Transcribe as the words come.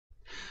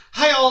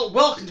Hello,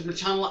 welcome to my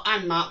channel.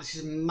 I'm Mark, this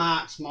is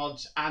Mark's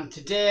Mods, and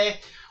today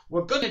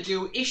we're going to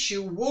do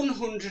issue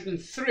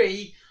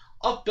 103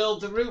 of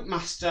Build the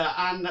Routemaster.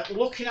 And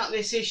looking at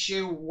this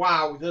issue,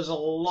 wow, there's a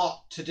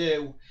lot to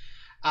do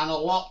and a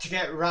lot to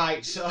get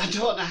right. So I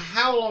don't know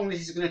how long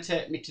this is going to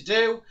take me to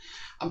do.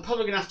 I'm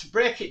probably going to have to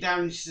break it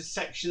down into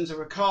sections of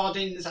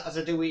recordings as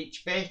I do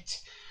each bit.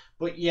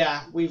 But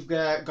yeah, we've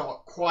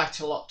got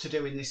quite a lot to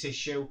do in this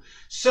issue.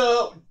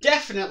 So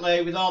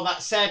definitely, with all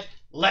that said,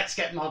 let's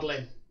get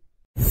modelling.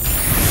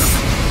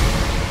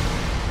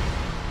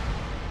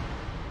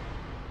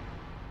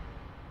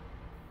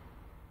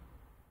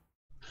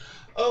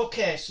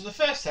 Okay, so the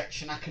first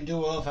section I can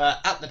do over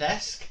at the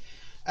desk.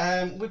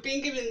 We've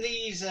been given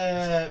these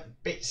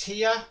bits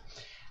here,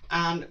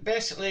 and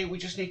basically we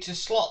just need to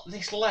slot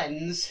this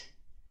lens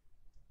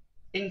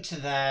into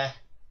there,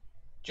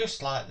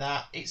 just like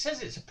that. It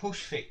says it's a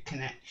push fit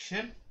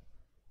connection,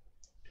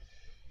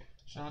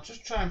 so I'll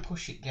just try and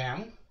push it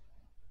down,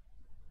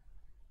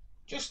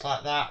 just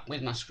like that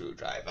with my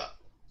screwdriver.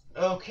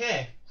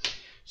 Okay,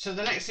 so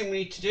the next thing we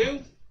need to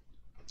do,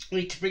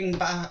 we need to bring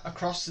back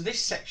across this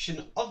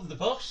section of the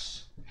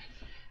bus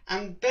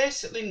and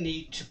basically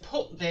need to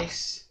put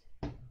this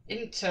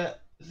into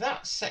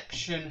that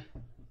section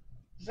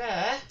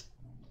there,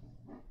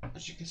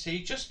 as you can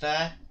see just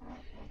there,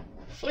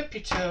 flip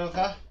it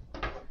over.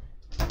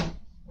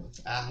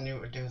 I knew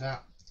it would do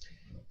that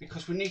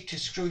because we need to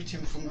screw it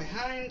in from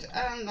behind,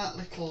 and that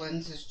little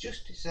lens has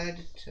just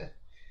decided to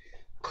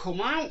come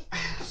out,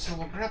 so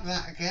we'll grab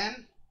that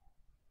again,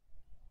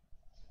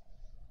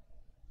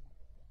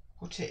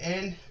 put it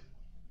in.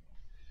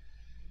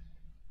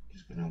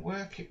 Just going to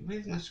work it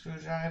with my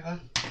screwdriver.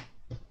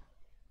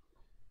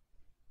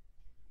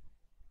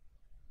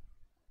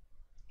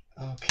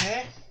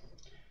 Okay,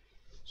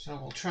 so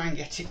we'll try and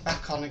get it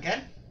back on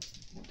again.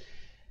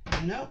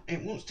 No,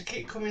 it wants to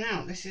keep coming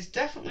out. This is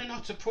definitely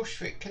not a push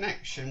fit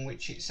connection,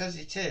 which it says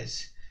it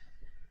is,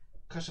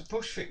 because a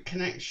push fit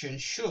connection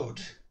should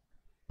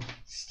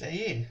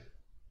stay in.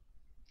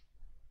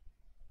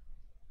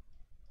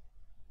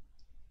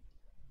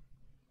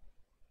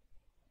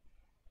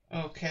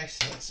 Okay,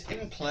 so it's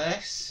in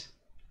place,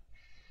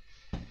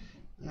 and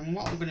then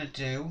what I'm going to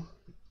do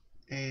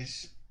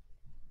is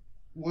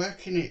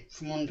working it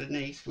from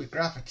underneath with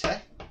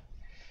gravity,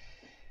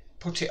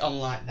 put it on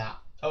like that.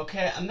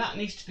 Okay, and that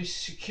needs to be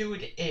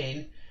secured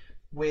in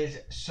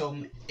with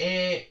some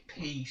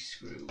AP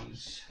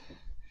screws.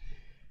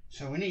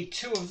 So we need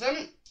 2 of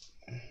them.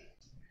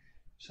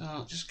 So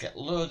I'll just get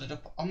loaded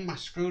up on my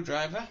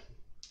screwdriver.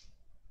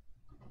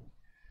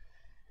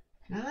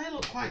 Now they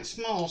look quite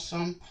small, so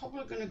I'm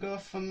probably going to go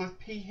for my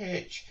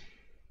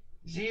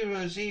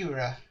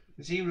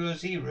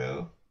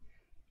PH0000,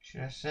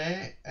 should I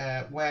say,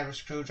 wear a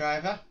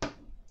screwdriver.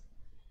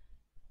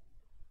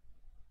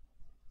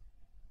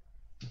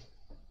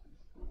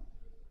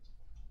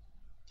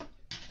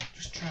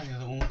 Just try the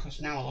other one,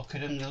 because now I look at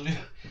them, they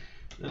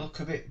look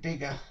a bit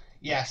bigger.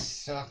 Yes,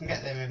 so I can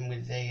get them in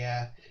with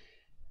the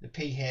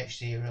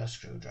PH0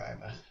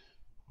 screwdriver.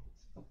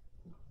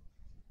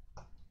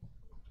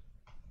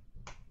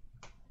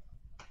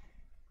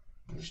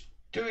 I'm just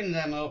doing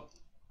them up,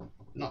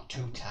 not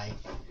too tight,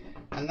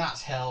 and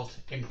that's held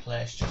in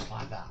place just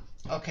like that.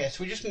 Okay,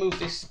 so we just move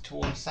this to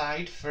one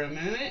side for a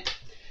minute,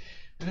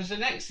 because the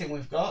next thing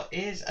we've got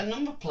is a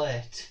number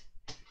plate,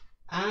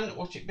 and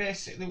what it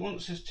basically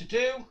wants us to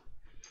do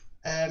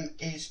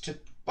is to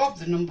bob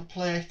the number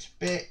plate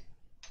bit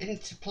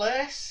into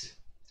place,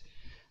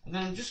 and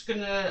then I'm just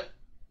going to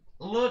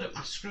load up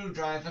my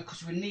screwdriver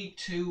because we need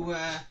to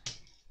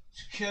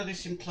secure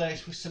this in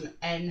place with some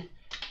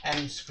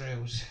NM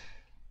screws.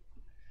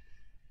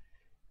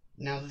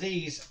 Now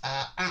these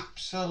are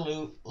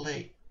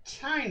absolutely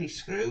tiny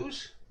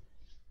screws.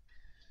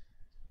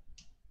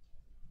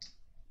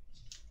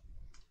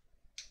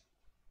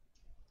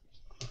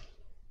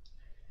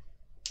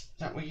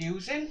 That we're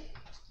using.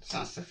 So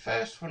that's the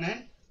first one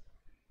in.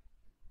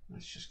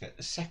 Let's just get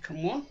the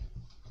second one.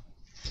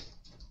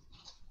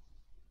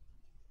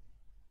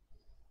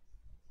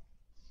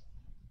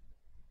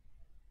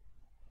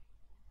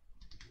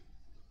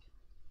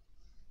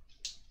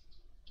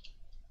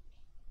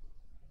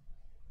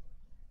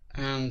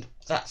 And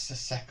that's the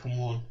second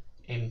one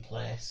in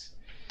place.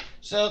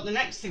 So the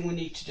next thing we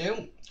need to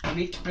do, we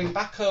need to bring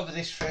back over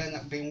this frame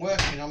that we've been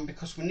working on,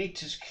 because we need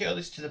to secure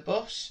this to the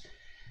bus.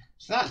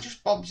 So that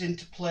just bobs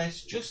into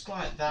place just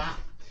like that,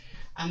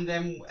 and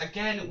then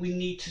again we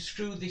need to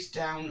screw this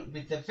down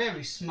with the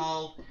very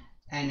small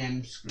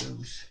NM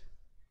screws.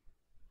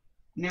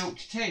 Now,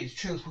 to tell you the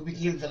truth, we've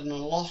been given a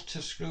lot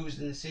of screws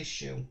in this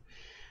issue.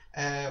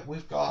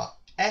 We've got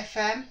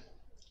FM,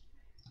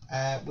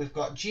 we've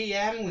got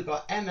GM, we've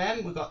got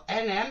MM, we've got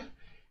NM,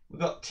 we've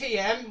got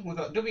TM, we've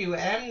got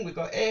WM, we've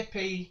got AP,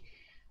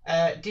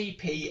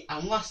 DP,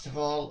 and last of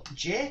all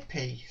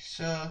JP.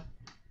 So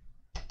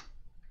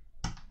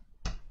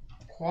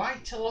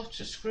quite a lot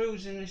of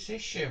screws in this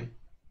issue.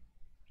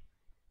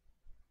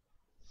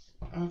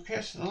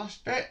 Okay, so the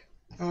last bit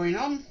going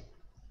on.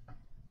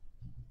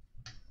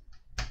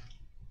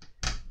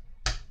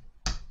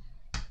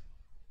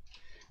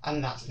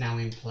 and that's now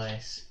in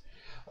place.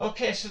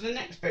 Okay, so the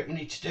next bit we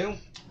need to do,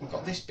 we've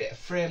got this bit of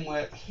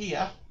framework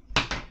here.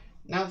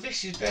 Now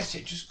this is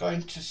basically just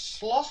going to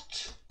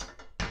slot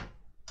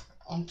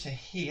onto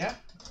here,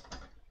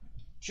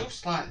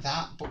 just like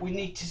that, but we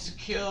need to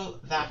secure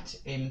that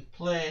in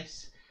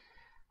place,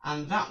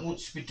 and that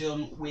wants to be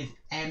done with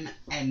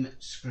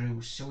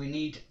screws. So we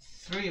need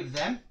 3 of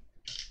them.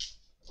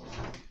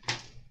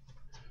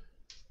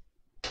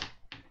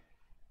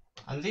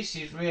 And this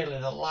is really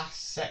the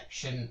last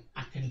section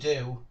I can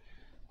do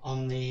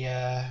on the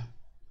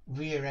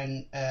rear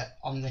end,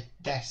 on the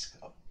desk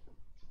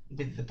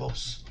with the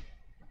bus,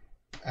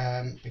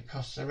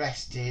 because the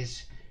rest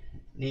is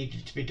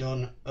needed to be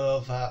done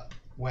over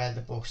where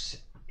the bus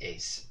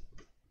is.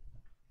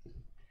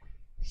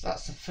 So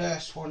that's the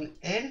first one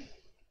in.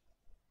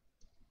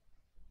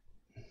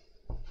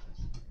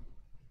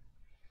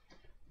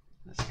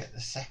 Let's get the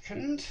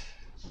second.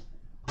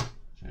 So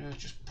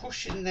just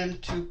pushing them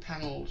 2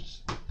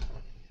 panels,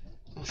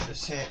 or should I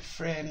say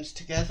frames,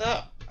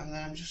 together, and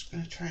then I'm just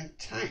going to try and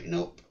tighten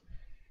up.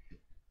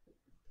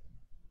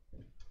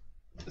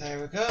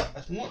 There we go,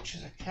 as much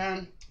as I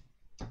can.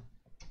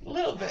 A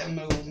little bit of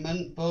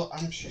movement, but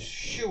I'm just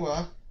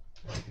sure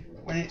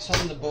when it's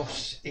on the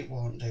bus it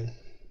won't do.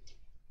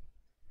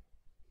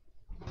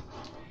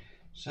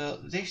 So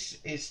this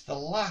is the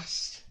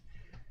last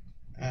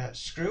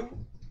screw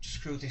to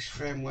screw this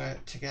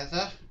framework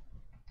together.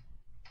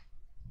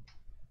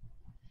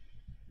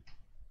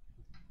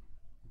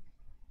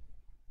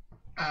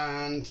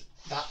 And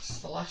that's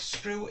the last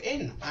screw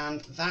in,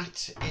 and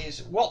that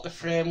is what the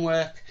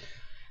framework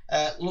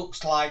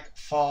looks like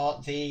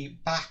for the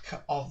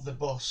back of the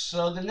bus.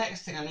 So the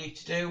next thing I need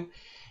to do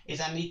is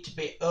I need to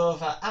be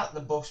over at the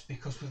bus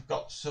because we've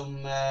got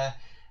some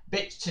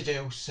bits to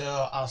do,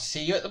 so I'll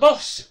see you at the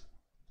bus.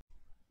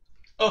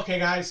 Okay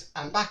guys,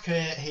 I'm back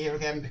here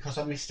again because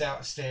I missed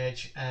out a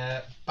stage.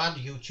 Bad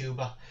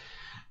YouTuber.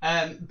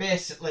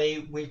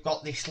 Basically we've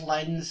got this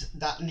lens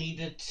that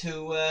needed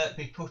to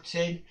be put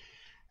in,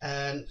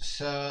 and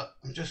so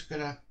I'm just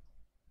gonna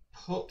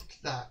put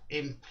that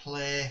in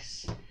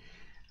place,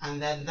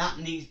 and then that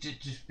needs to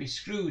just be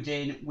screwed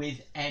in with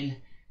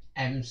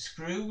NM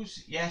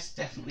screws. Yes,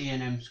 definitely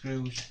NM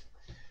screws.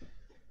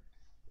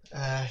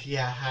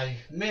 Yeah, I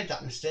made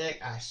that mistake.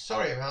 I'm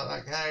sorry about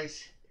that,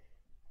 guys.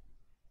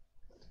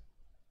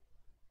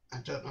 I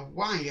don't know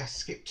why I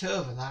skipped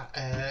over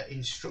that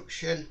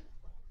instruction,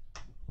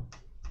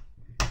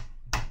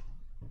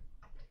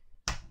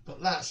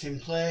 but that's in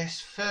place.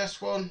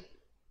 First one.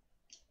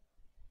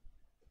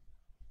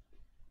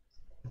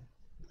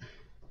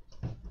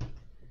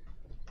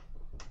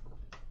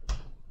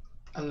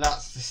 And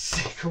that's the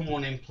second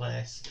one in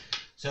place.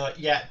 So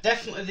yeah,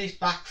 definitely this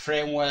back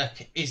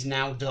framework is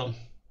now done.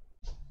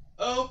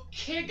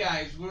 Okay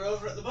guys, we're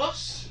over at the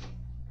bus,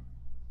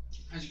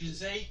 as you can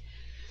see.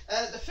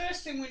 The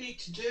first thing we need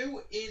to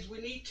do is we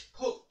need to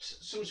put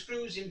some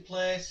screws in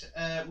place.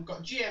 We've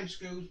got GM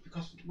screws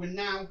because we're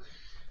now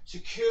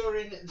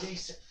securing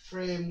this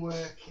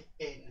framework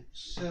in.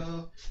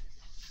 So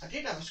I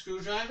did have a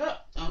screwdriver.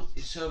 Oh,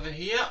 it's over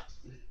here.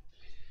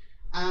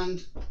 And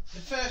the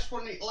first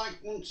one it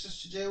wants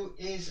us to do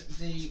is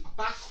the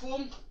back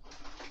one.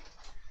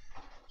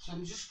 So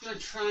I'm just going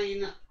to try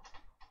and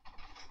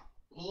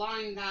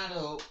line that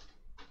up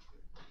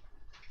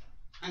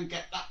and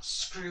get that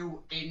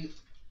screw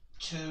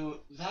into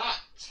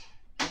that.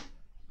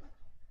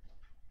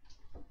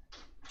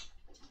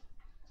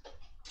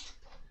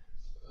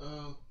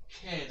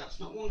 Okay, that's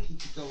not wanting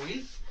to go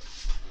in.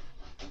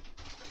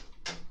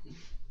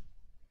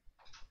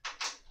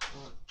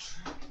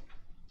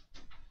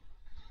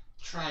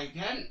 Try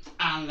again,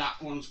 and that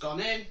one's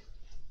gone in.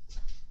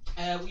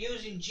 We're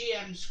using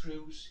GM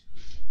screws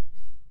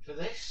for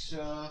this,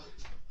 so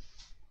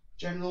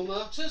General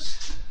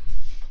Motors.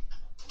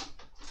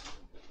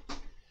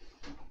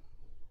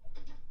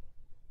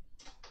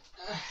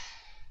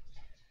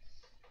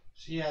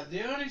 So yeah,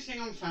 the only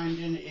thing I'm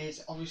finding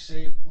is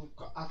obviously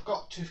I've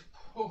got to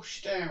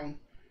push down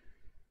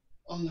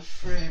on the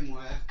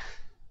framework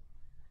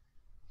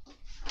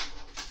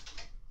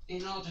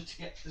in order to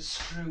get the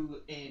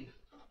screw in.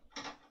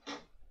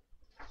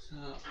 So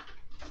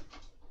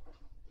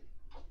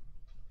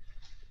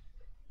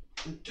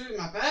I'm doing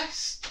my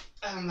best,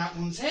 and that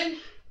one's in.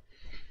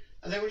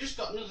 And then we've just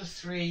got another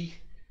 3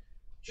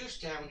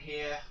 just down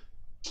here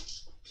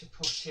to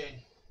put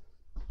in.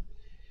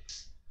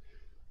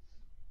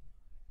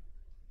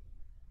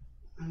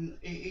 And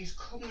it is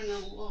coming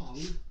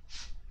along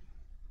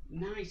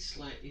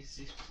nicely, is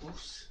this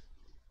bus.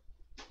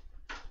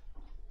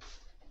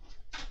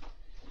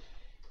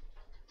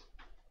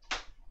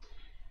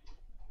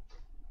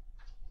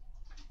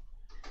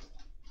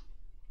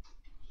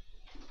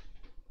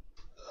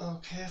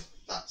 Okay,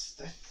 that's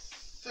the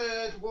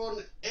 3rd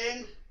one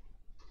in.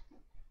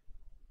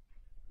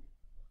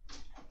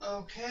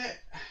 Okay,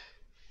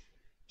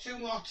 2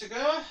 more to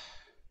go.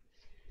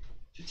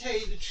 To tell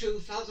you the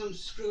truth, as I'm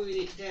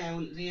screwing it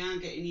down, they are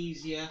getting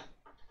easier,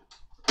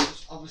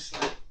 because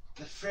obviously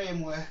the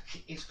framework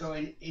is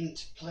going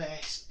into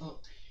place, but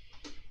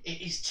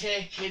it is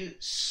taking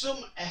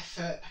some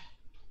effort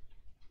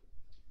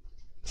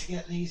to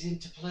get these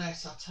into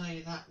place, I'll tell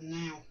you that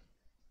now.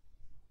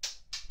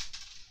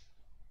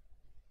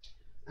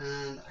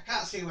 And I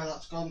can't see where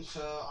that's gone,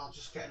 so I'll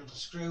just get another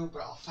screw,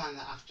 but I'll find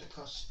that after,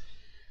 because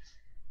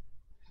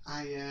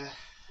I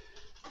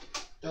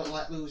don't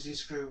like losing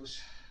screws,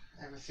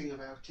 everything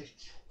about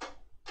it.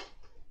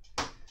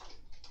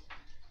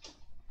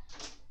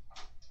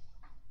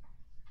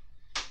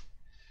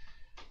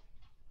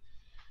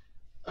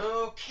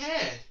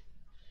 Okay,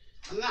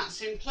 and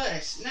that's in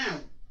place. Now,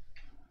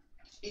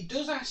 it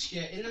does ask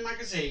you in the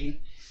magazine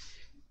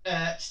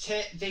to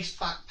take this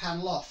back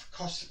panel off,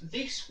 because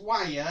this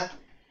wire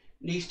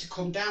needs to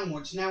come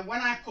downwards. Now,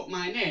 when I put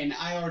mine in,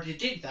 I already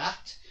did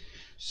that,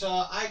 so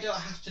I don't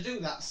have to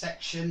do that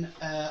section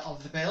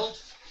of the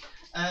build.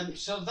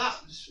 So that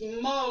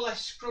more or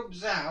less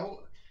scrubs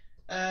out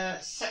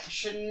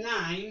section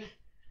 9,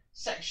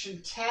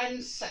 section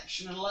 10,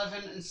 section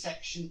 11 and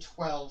section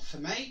 12 for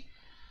me.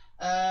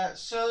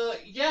 So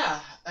yeah,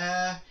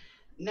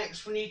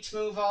 next we need to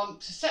move on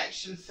to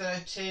section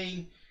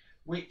 13,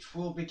 which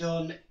will be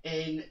done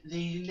in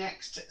the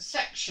next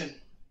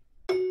section.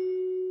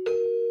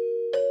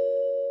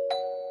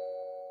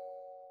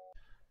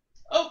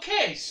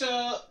 Okay,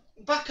 so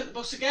back at the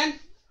bus again,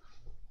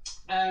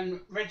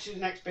 ready to do the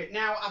next bit.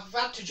 Now I've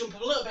had to jump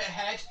a little bit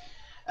ahead.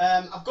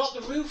 I've got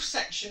the roof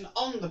section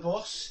on the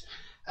bus,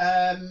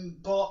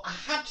 but I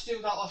had to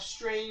do that off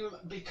stream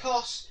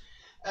because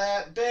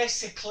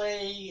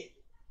basically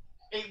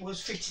it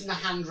was fitting the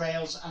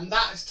handrails, and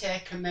that has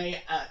taken me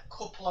a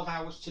couple of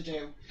hours to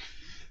do.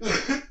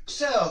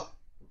 So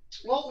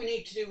what we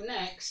need to do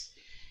next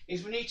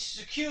is we need to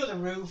secure the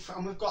roof,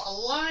 and we've got a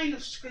line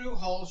of screw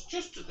holes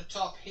just at the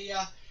top here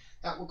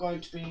that we're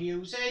going to be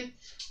using,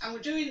 and we're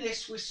doing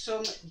this with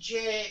some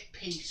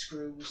JP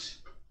screws.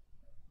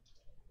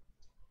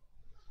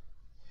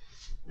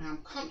 Now I'm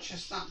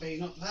conscious that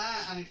being up there,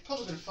 and it's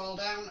probably going to fall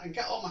down and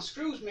get all my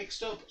screws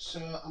mixed up, so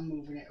I'm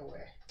moving it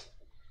away,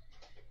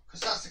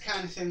 because that's the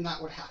kind of thing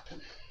that would happen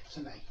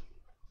to me.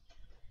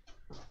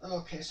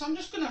 Okay, so I'm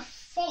just going to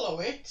follow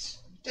it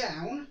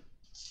down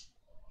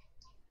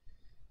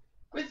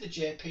with the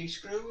JP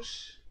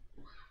screws.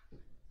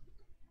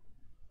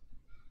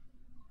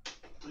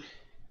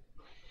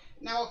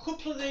 Now a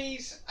couple of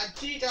these I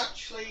did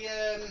actually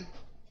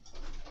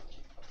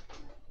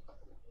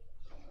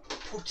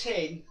put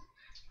in,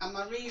 and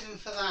my reason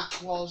for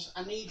that was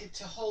I needed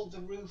to hold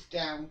the roof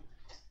down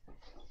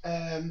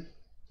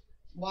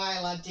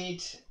while I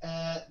did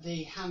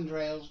the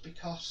handrails,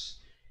 because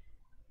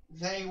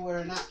they were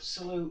an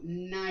absolute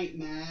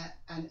nightmare,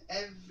 and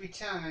every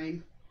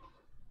time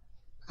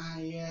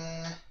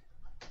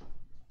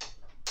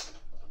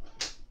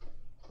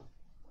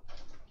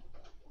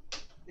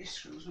this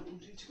screw's not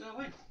wanting to go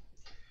in.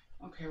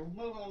 Okay,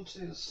 we'll move on to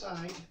the other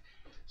side.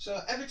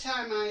 So every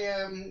time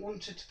I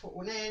wanted to put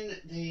one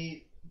in,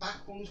 the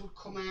back ones would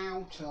come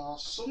out, or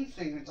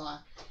something would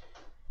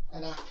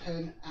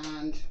happen,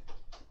 and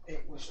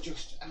it was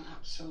just an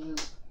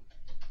absolute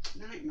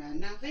nightmare.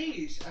 Now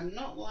these are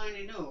not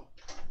lining up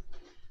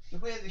the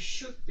way they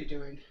should be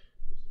doing.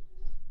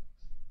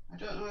 I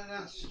don't know whether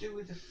that's to do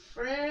with the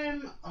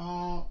frame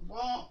or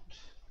what.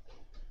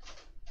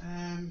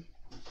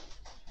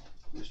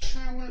 Let's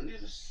try one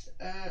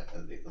at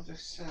the other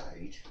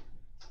side.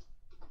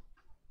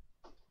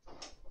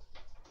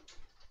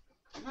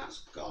 And that's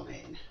gone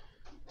in.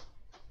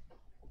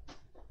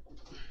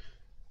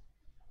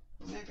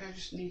 Maybe I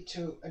just need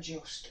to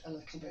adjust a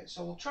little bit.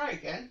 So we'll try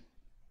again.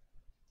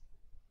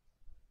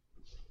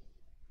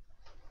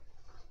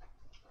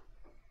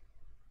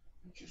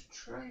 Just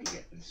try and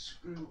get the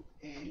screw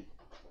in.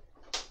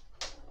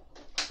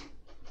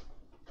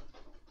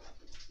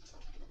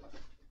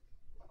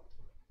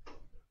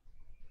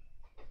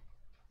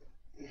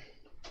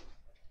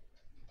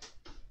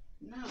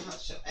 Now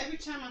that's so. Every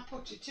time I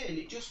put it in,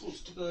 it just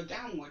wants to go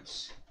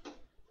downwards,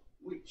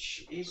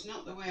 which is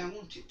not the way I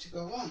want it to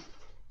go on.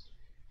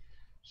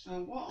 So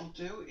what I'll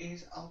do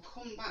is I'll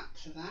come back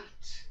to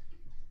that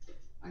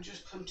and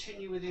just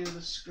continue with the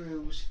other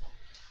screws.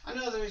 I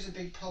know there is a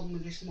big problem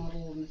with this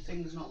model and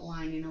things not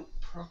lining up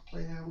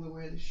properly now the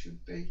way they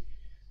should be.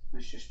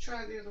 Let's just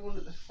try the other one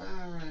at the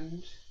far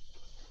end.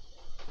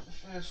 The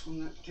first one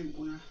that didn't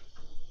want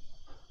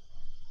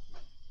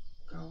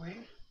to go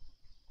in.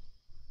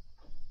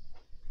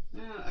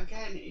 Now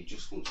again, it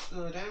just wants to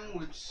go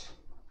downwards.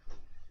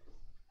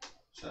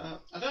 So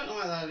I don't know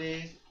why that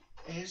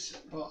is,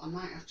 but I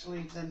might have to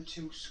leave them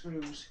two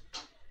screws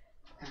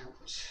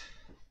out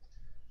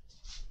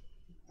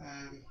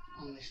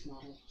on this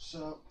model.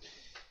 So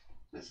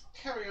let's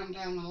carry on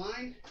down the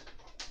line.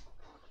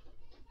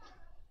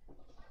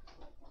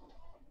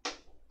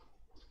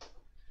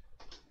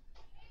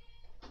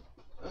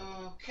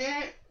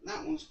 Okay,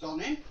 that one's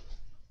gone in.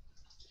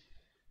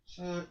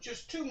 So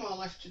just two more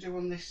left to do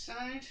on this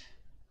side.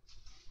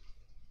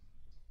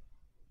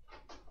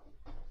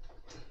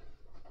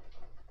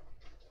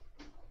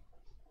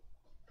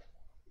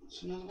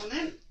 That's another one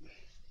in.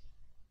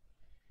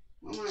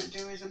 What I might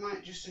do is I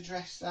might just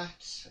address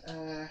that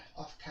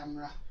off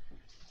camera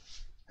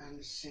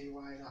and see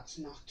why that's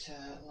not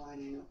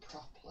lining up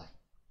properly.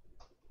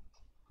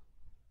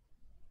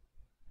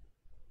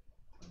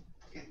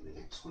 Get the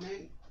next one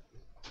in.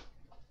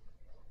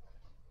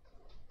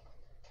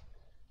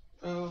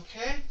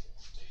 Okay,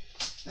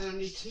 then I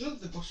need to move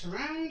the bus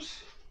around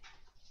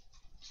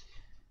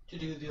to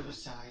do the other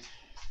side.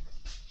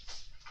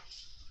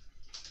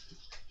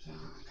 So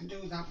I can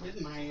do that with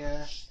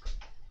my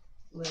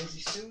Lazy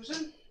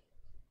Susan.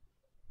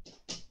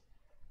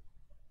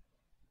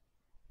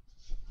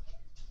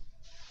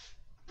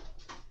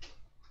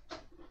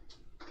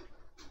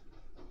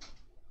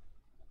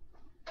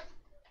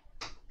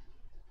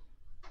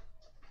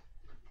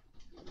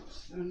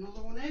 Let's do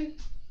another one in.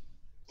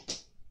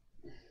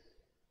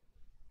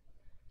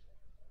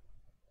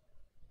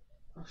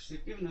 Gosh,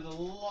 they've given us a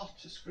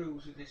lot of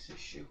screws with this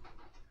issue.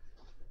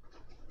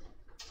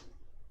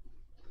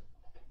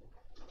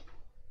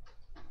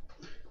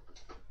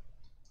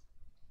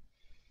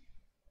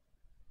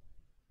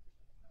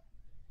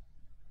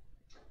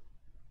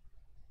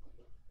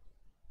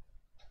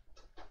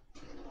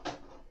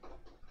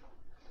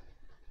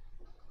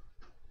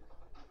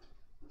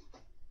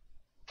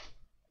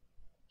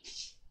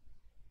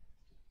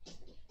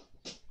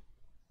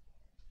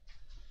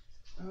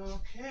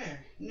 Okay,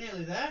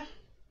 nearly there.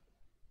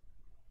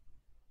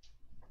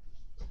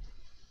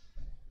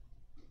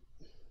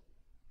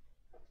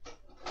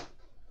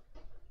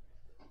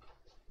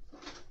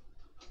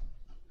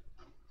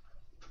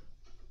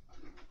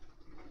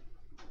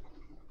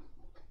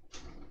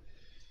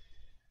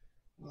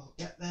 We'll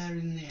get there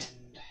in the end.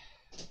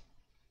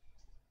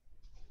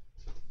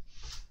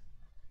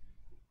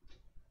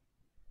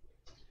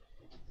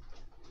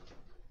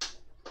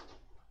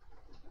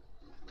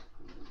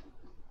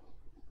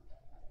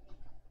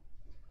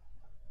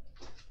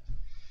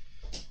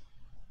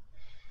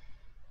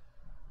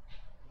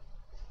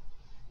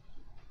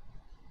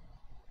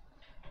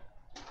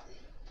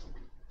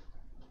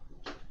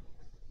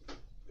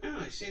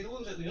 Oh, you see the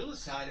ones at the other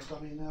side have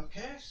gone in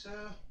okay, so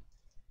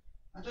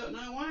I don't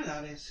know why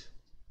that is.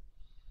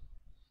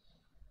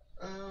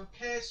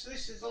 Okay, so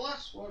this is the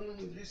last one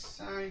on this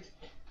side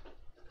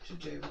to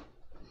do.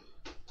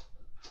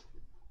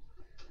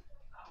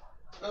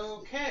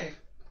 Okay,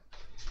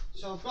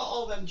 so I've got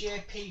all them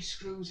JP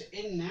screws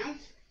in now.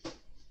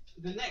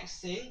 The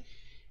next thing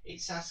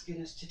it's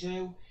asking us to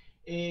do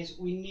is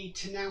we need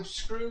to now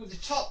screw the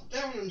top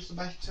down onto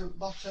the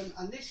bottom,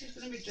 and this is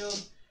going to be done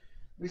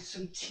with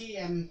some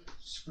TM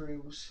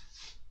screws.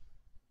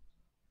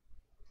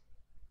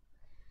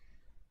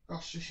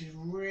 Gosh, this is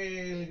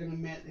really going to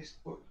make this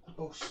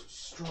bus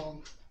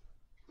strong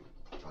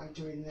by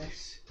doing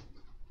this.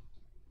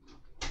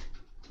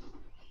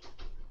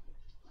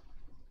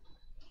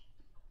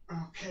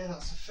 Okay,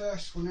 that's the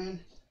first one in.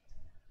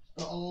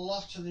 Got a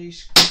lot of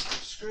these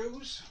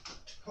screws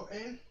to put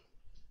in.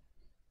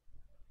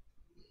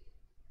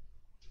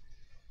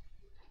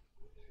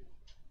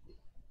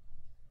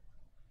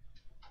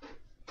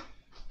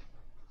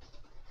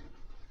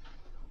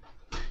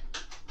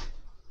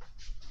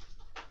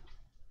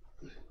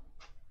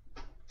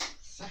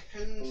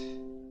 Second,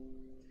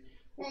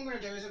 what I'm going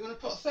to do is I'm going to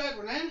put a third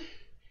one in,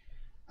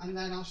 and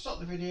then I'll stop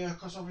the video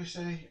because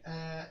obviously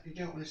you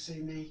don't want to see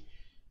me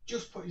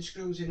just putting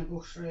screws in a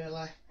bus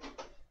really.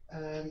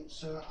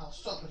 So I'll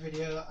stop the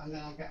video and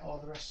then I'll get all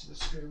the rest of the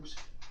screws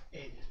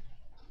in.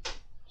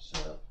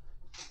 So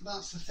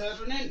that's the third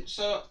one in.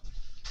 So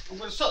I'm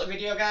going to stop the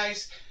video,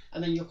 guys,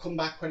 and then you'll come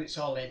back when it's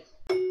all in.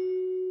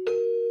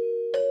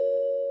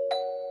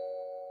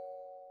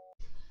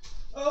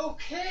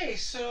 Okay,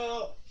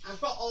 so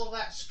I've got all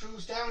that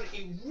screws down.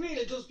 It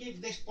really does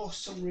give this bus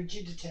some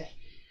rigidity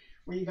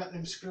when you got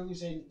them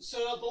screws in.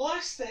 So the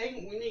last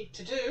thing we need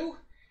to do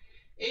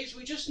is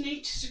we just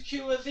need to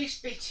secure this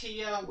bit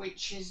here,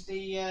 which is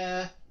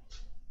the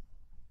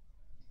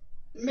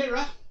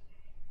mirror,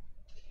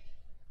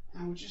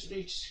 and we just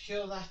need to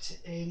secure that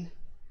in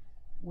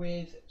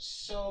with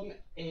some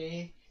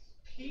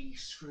AP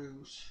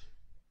screws.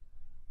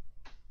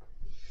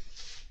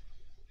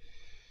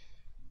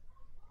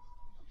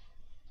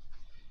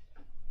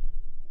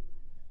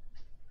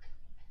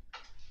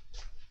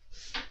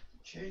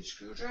 Change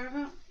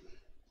screwdriver.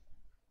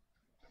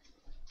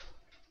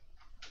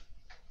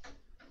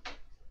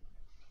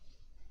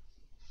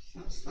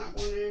 That's that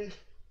one in.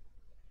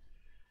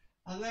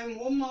 And then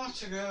one more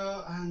to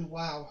go, and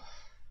wow.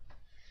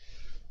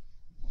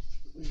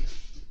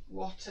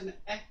 What an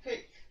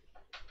epic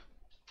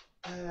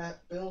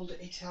build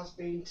it has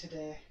been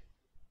today.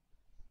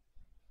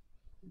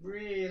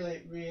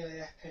 Really, really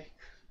epic.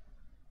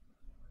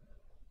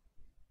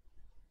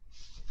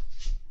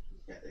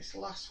 Get this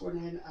last one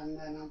in and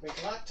then I'll be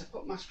glad to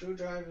put my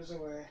screwdrivers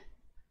away.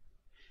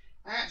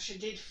 I actually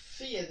did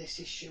fear this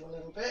issue a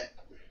little bit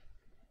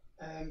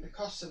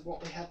because of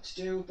what we had to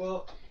do,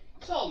 but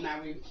it's all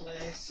now in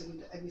place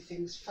and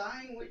everything's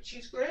fine, which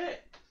is great.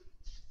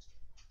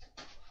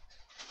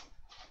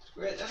 It's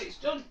great that it's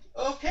done.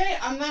 Okay,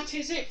 and that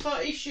is it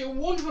for issue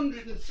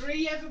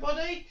 103,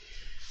 everybody.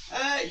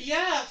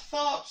 Yeah,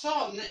 thoughts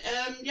on.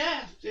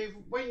 Yeah,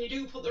 when you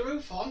do put the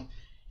roof on,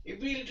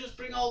 it really does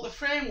bring all the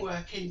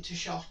framework into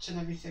shot and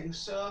everything.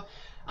 So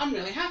I'm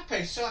really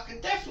happy. So I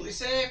can definitely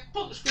say,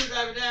 put the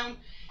screwdriver down,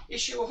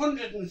 issue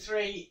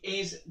 103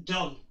 is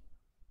done.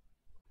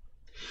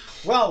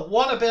 Well,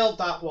 what a build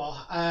that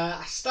was.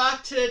 I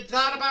started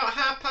that about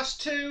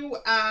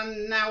 2:30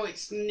 and now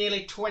it's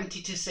nearly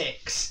 20 to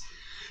 6.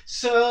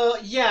 So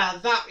yeah,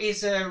 that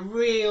is a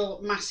real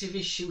massive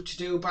issue to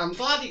do, but I'm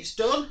glad it's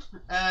done,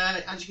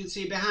 as you can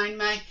see behind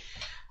me.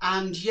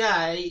 And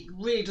yeah, it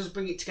really does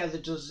bring it together,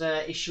 does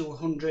issue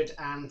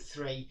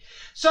 103.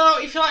 So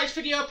if you like this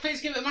video,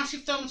 please give it a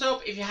massive thumbs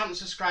up. If you haven't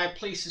subscribed,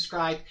 please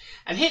subscribe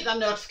and hit that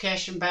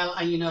notification bell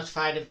and you're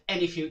notified of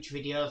any future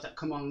videos that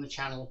come on the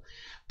channel.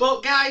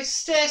 But guys,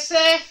 stay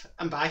safe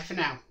and bye for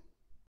now.